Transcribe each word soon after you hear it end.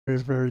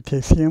is very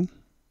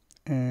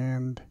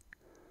and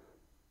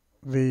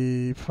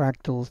the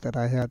fractals that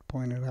I had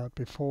pointed out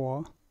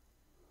before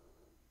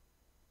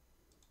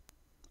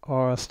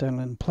are still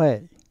in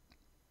play.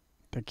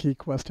 The key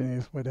question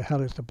is, where the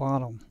hell is the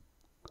bottom?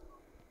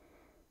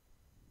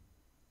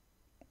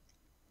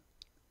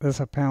 This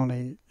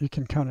apparently, you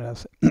can count it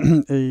as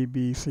A,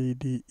 B, C,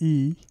 D,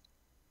 E,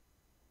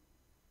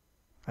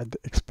 at the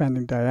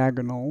expanding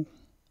diagonal,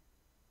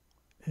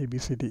 A, B,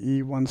 C, D,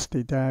 E. Once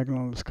the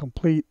diagonal is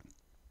complete,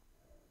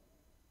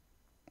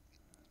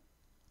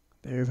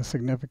 there is a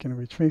significant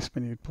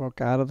retracement. It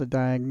broke out of the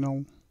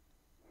diagonal,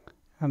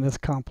 and this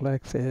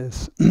complex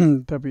is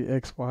W,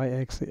 X, Y,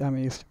 X. I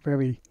mean, it's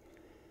very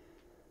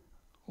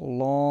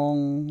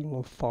long,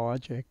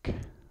 lethargic,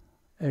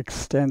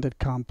 extended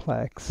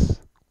complex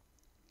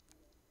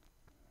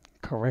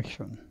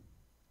correction.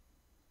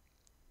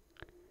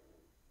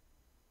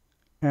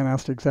 And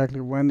as to exactly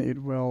when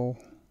it will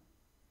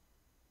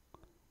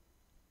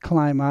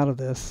climb out of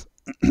this,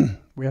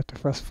 we have to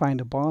first find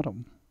the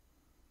bottom.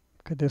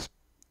 Could this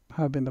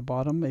have been the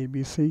bottom, A,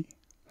 B, C?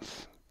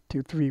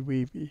 2, 3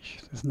 weave-ish.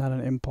 It's not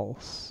an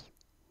impulse.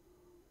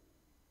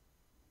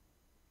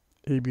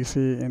 A, B, C,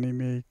 and it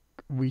may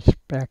reach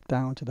back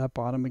down to that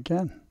bottom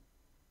again.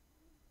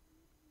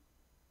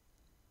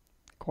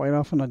 Quite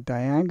often a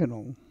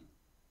diagonal,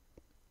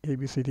 A,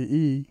 B, C, D,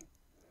 E,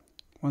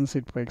 once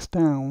it breaks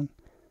down,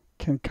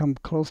 can come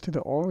close to the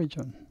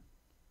origin.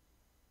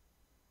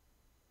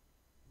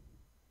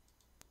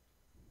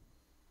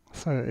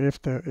 So if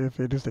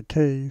it is the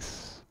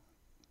case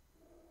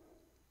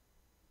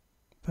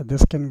that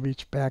this can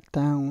reach back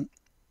down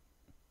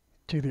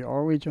to the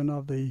origin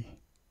of the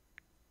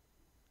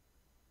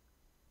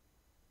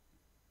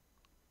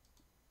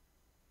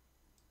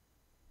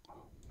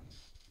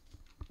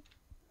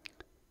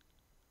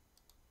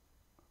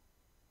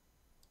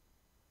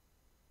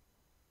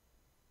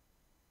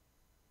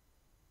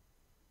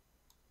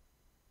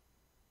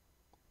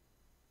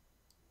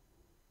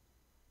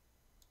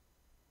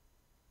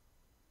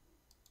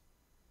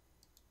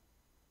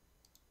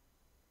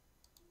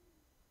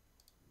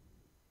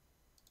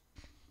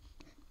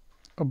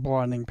a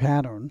broadening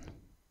pattern,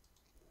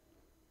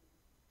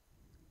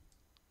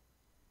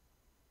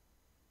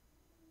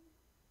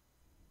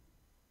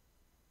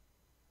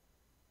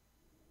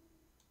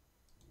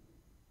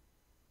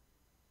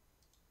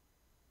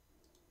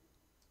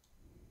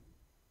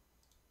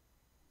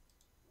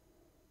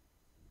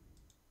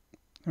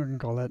 we can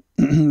call it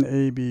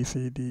A, B,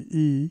 C, D,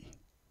 E.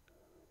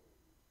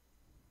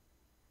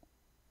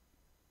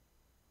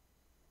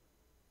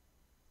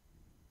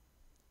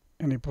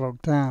 And it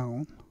broke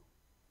down,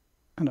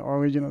 and the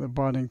origin of the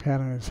broadening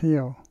pattern is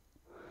here.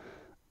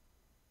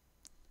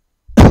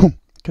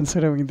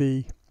 Considering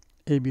the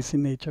ABC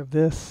nature of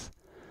this,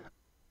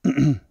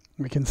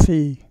 we can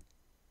see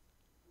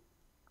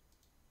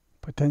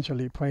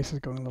potentially prices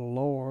going a little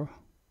lower.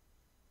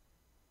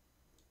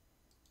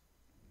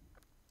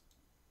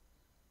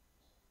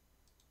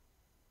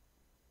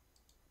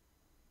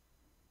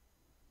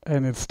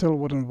 And it still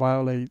wouldn't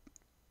violate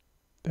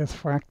this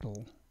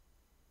fractal.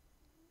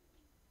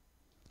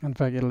 In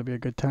fact, it'll be a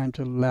good time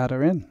to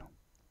ladder in.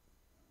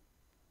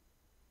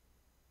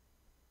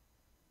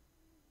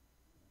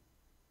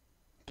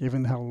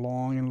 Given how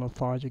long and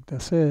lethargic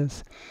this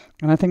is.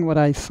 And I think what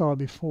I saw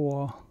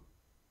before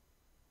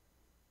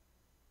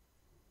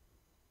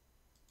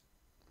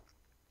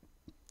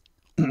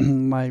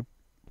my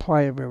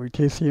prior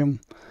Veritasium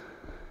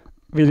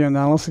video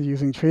analysis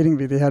using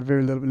TradingView, they had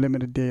very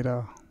limited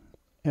data.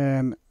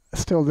 And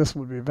still this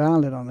would be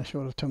valid on a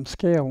shorter term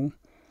scale.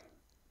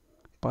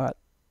 But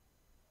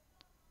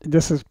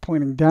this is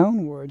pointing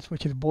downwards,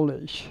 which is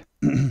bullish.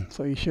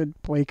 So you should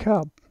wake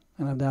up,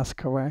 and if that's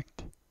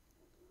correct,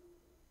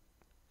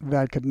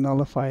 that could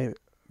nullify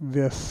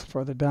this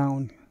further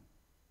down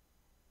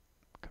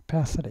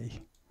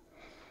capacity.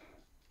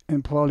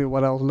 And probably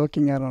what I was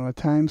looking at on a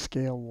time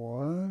scale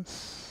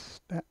was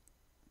that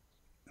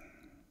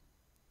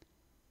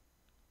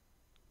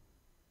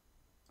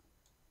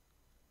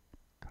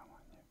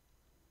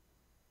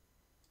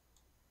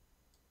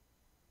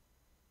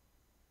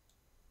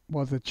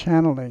was a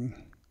channeling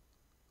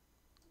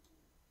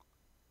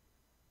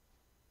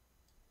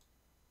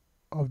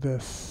of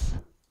this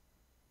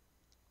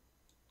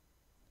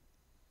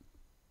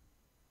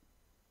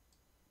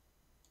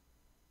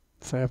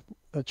so if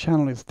the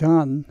channel is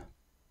done,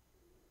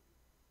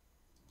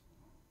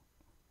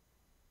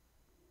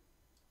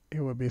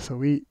 it would be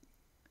sweet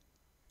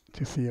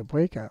to see a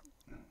breakout,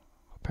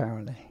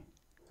 apparently.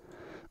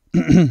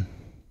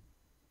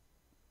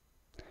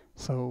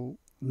 So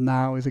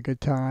now is a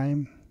good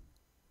time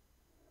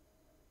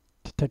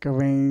to take a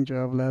range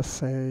of, let's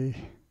say,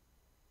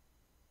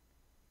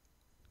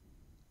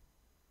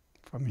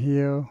 from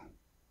here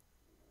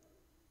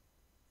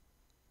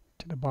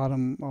to the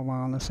bottom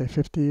around, let's say,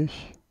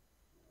 50-ish.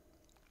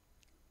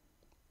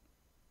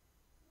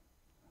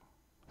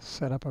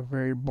 Set up a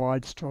very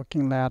broad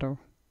stroking ladder,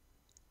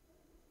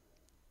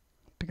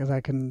 because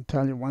I can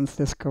tell you once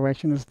this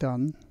correction is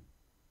done,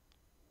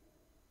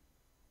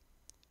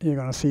 you're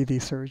going to see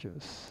these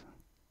surges.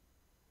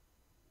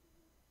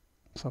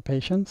 So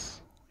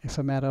patience, it's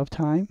a matter of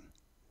time.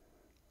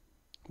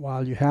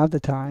 While you have the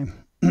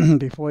time,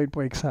 before it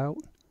breaks out,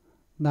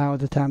 now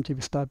is the time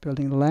to start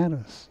building the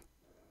ladders.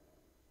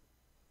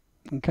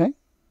 Okay?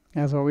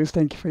 As always,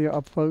 thank you for your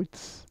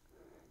upvotes.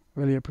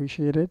 Really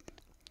appreciate it.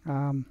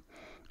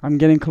 I'm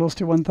getting close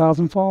to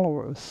 1,000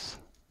 followers,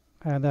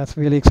 and that's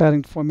really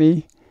exciting for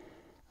me.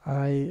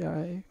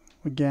 I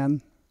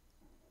again,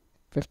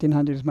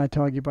 1,500 is my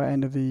target by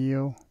end of the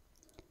year.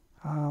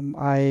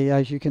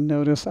 As you can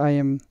notice, I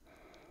am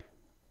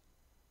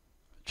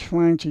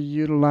trying to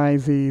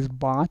utilize these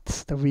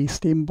bots, the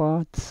Steam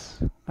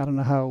bots. I don't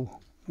know how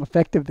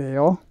effective they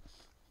are.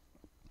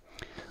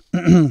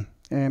 And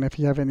if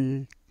you have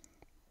any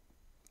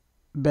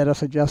better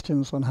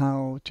suggestions on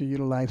how to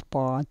utilize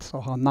bots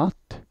or how not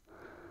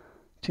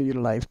to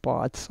utilize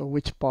bots, or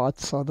which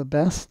bots are the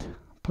best,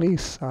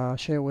 please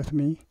share with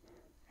me,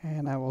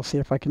 and I will see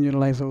if I can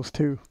utilize those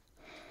too.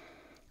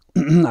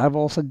 I've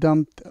also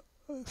dumped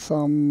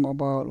some,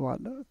 about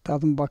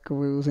 1,000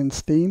 buckaroos in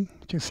Steam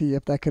to see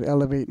if that could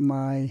elevate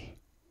my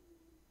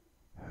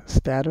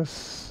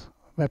status,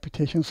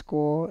 reputation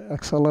score,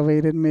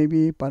 accelerate it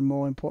maybe, but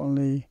more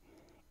importantly,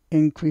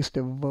 increase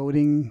the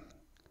voting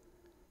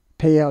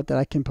payout that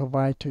I can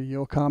provide to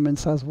your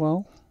comments as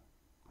well.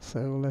 So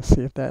let's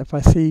see if I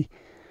see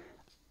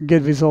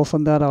good results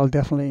on that, I'll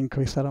definitely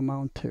increase that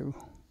amount too.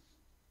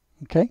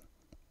 Okay?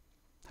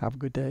 Have a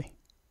good day.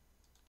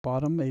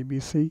 Bottom,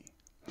 ABC.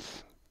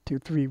 2,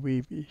 3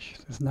 weavish.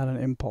 It's not an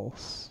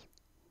impulse.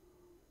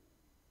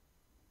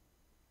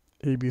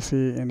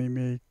 ABC, and it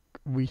may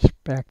reach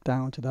back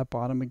down to that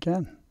bottom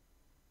again.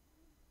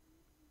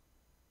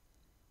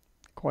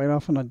 Quite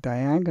often a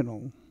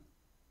diagonal,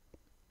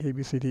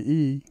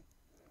 ABCDE,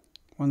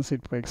 once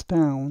it breaks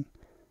down,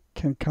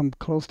 can come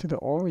close to the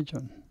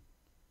origin.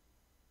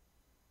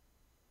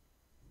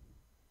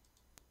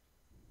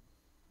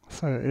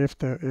 So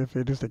if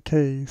it is the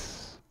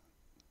case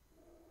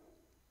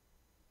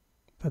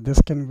that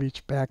this can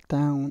reach back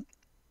down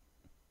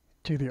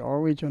to the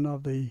origin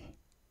of the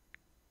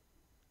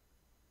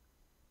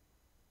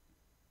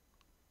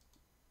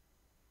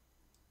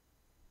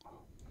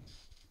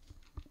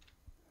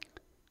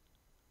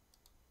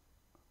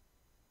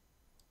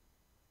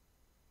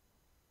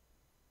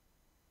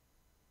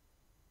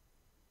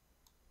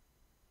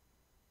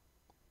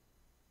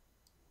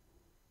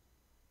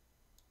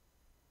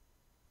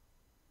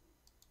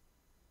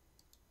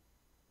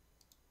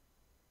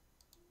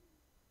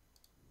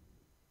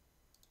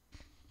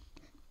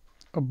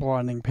a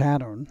broadening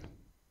pattern.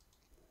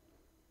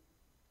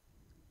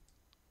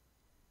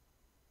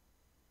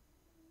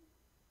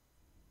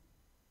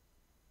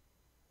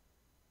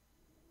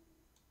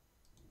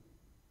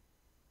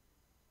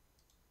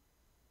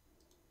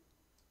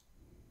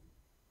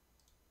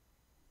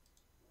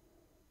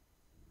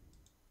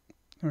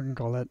 We can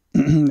call that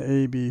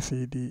A, B,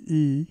 C, D,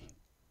 E.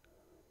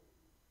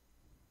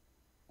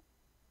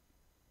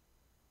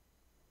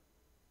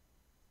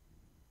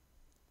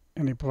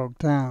 And it broke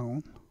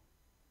down,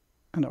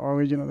 and the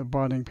origin of the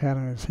broadening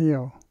pattern is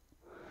here.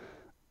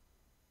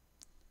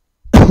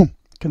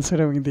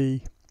 Considering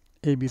the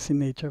ABC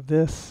nature of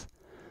this,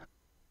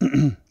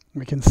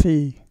 we can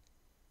see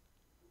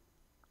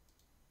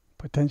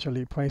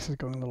potentially prices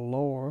going a little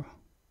lower.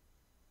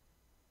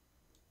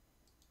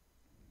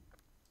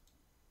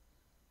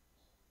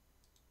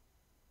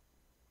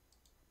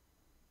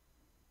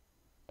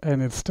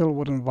 And it still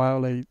wouldn't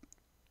violate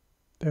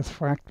this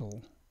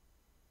fractal.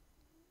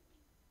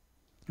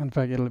 In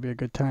fact, it'll be a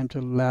good time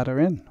to ladder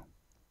in.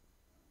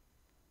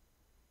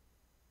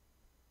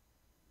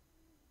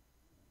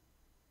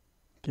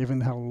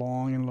 Given how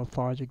long and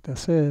lethargic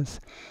this is.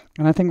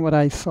 And I think what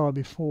I saw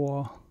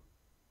before,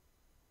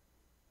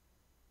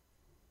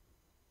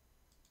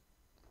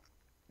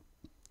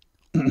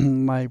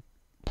 my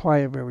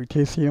prior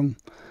Veritasium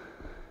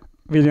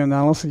video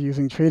analysis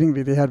using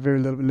TradingView, they had very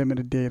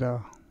limited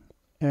data.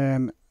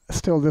 And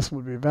still this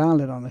would be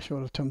valid on a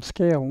shorter term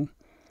scale.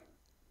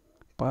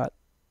 But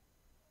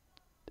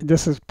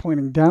this is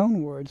pointing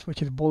downwards,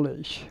 which is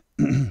bullish.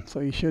 So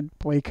you should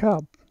wake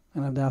up,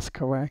 and if that's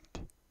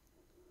correct,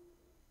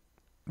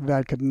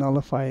 that could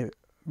nullify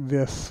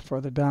this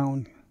further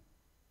down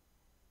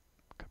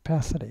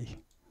capacity.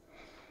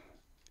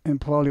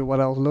 And probably what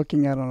I was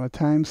looking at on a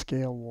time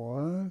scale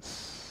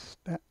was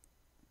that.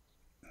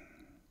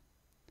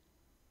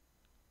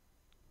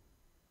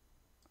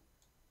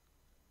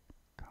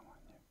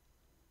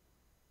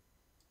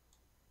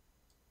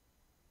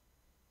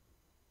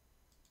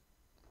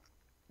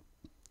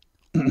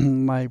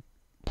 My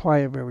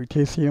prior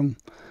Veritasium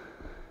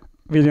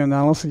video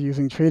analysis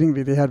using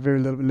TradingView, they had very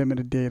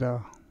limited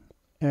data.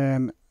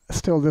 And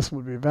still this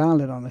would be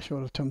valid on a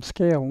shorter term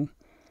scale.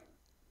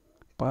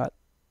 But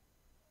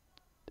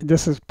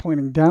this is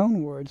pointing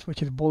downwards,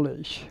 which is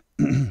bullish.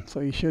 So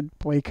you should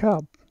wake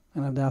up,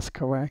 and if that's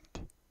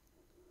correct,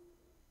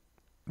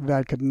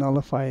 that could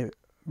nullify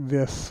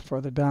this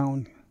further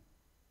down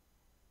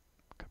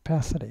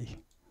capacity.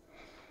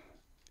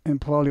 And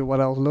probably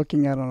what I was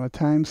looking at on a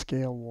time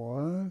scale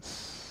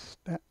was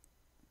that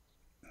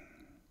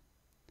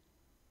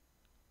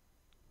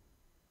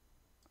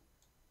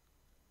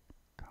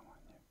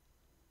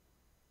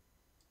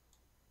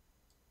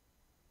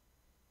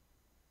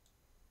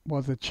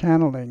was a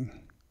channeling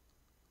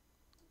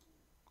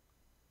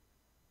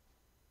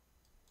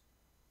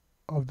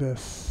of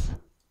this.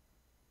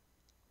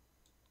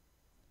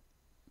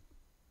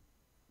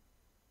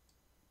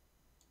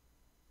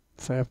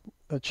 So if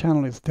the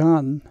channel is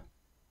done,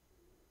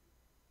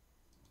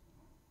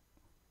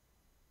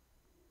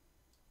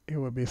 it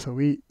would be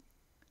sweet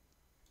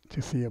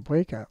to see a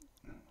breakout,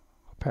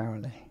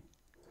 apparently.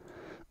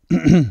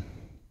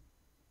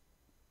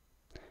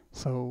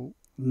 So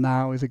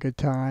now is a good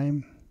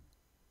time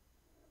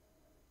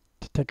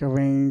to take a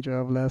range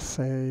of, let's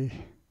say,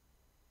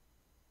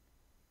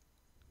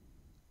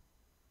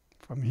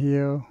 from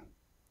here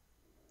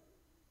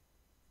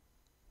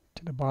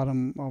to the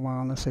bottom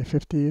around, let's say,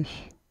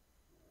 50-ish.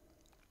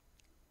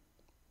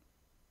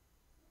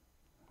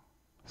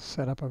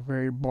 Set up a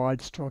very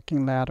broad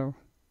stroking ladder,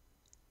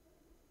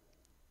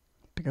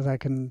 because I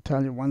can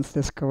tell you once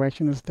this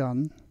correction is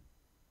done,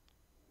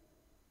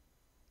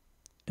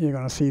 you're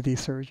going to see these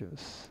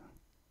surges.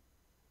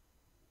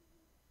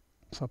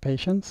 So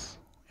patience,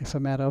 it's a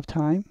matter of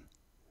time.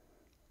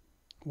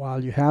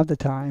 While you have the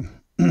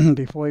time,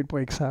 before it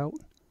breaks out,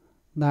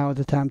 now is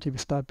the time to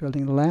start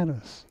building the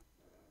ladders.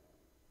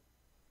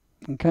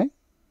 Okay?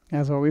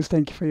 As always,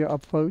 thank you for your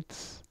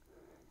upvotes.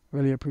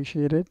 Really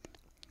appreciate it.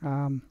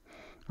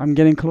 I'm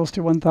getting close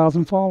to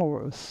 1,000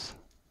 followers,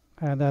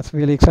 and that's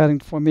really exciting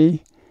for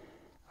me.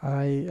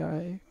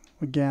 I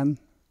again,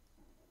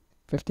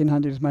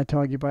 1,500 is my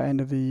target by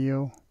end of the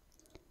year.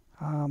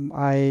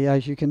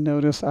 As you can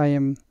notice, I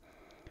am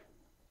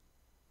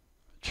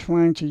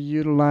trying to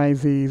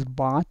utilize these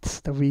bots,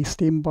 the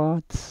Resteam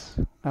bots.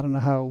 I don't know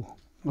how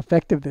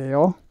effective they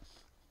are.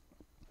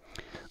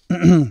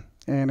 And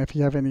if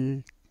you have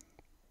any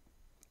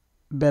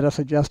better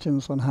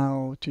suggestions on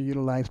how to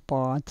utilize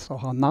bots or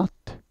how not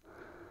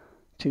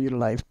to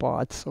utilize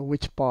bots, or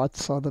which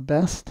bots are the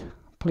best,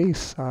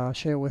 please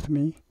share with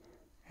me,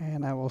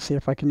 and I will see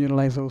if I can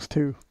utilize those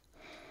too.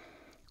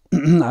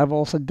 I've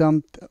also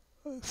dumped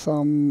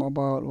some,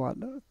 about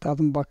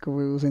 1,000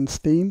 buckaroos in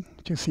Steam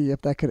to see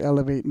if that could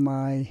elevate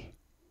my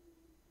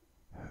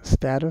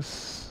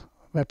status,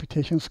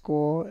 reputation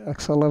score,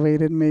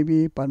 accelerate it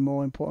maybe, but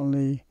more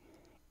importantly,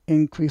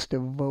 increase the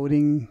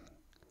voting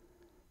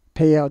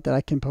payout that I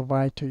can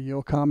provide to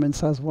your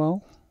comments as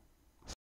well.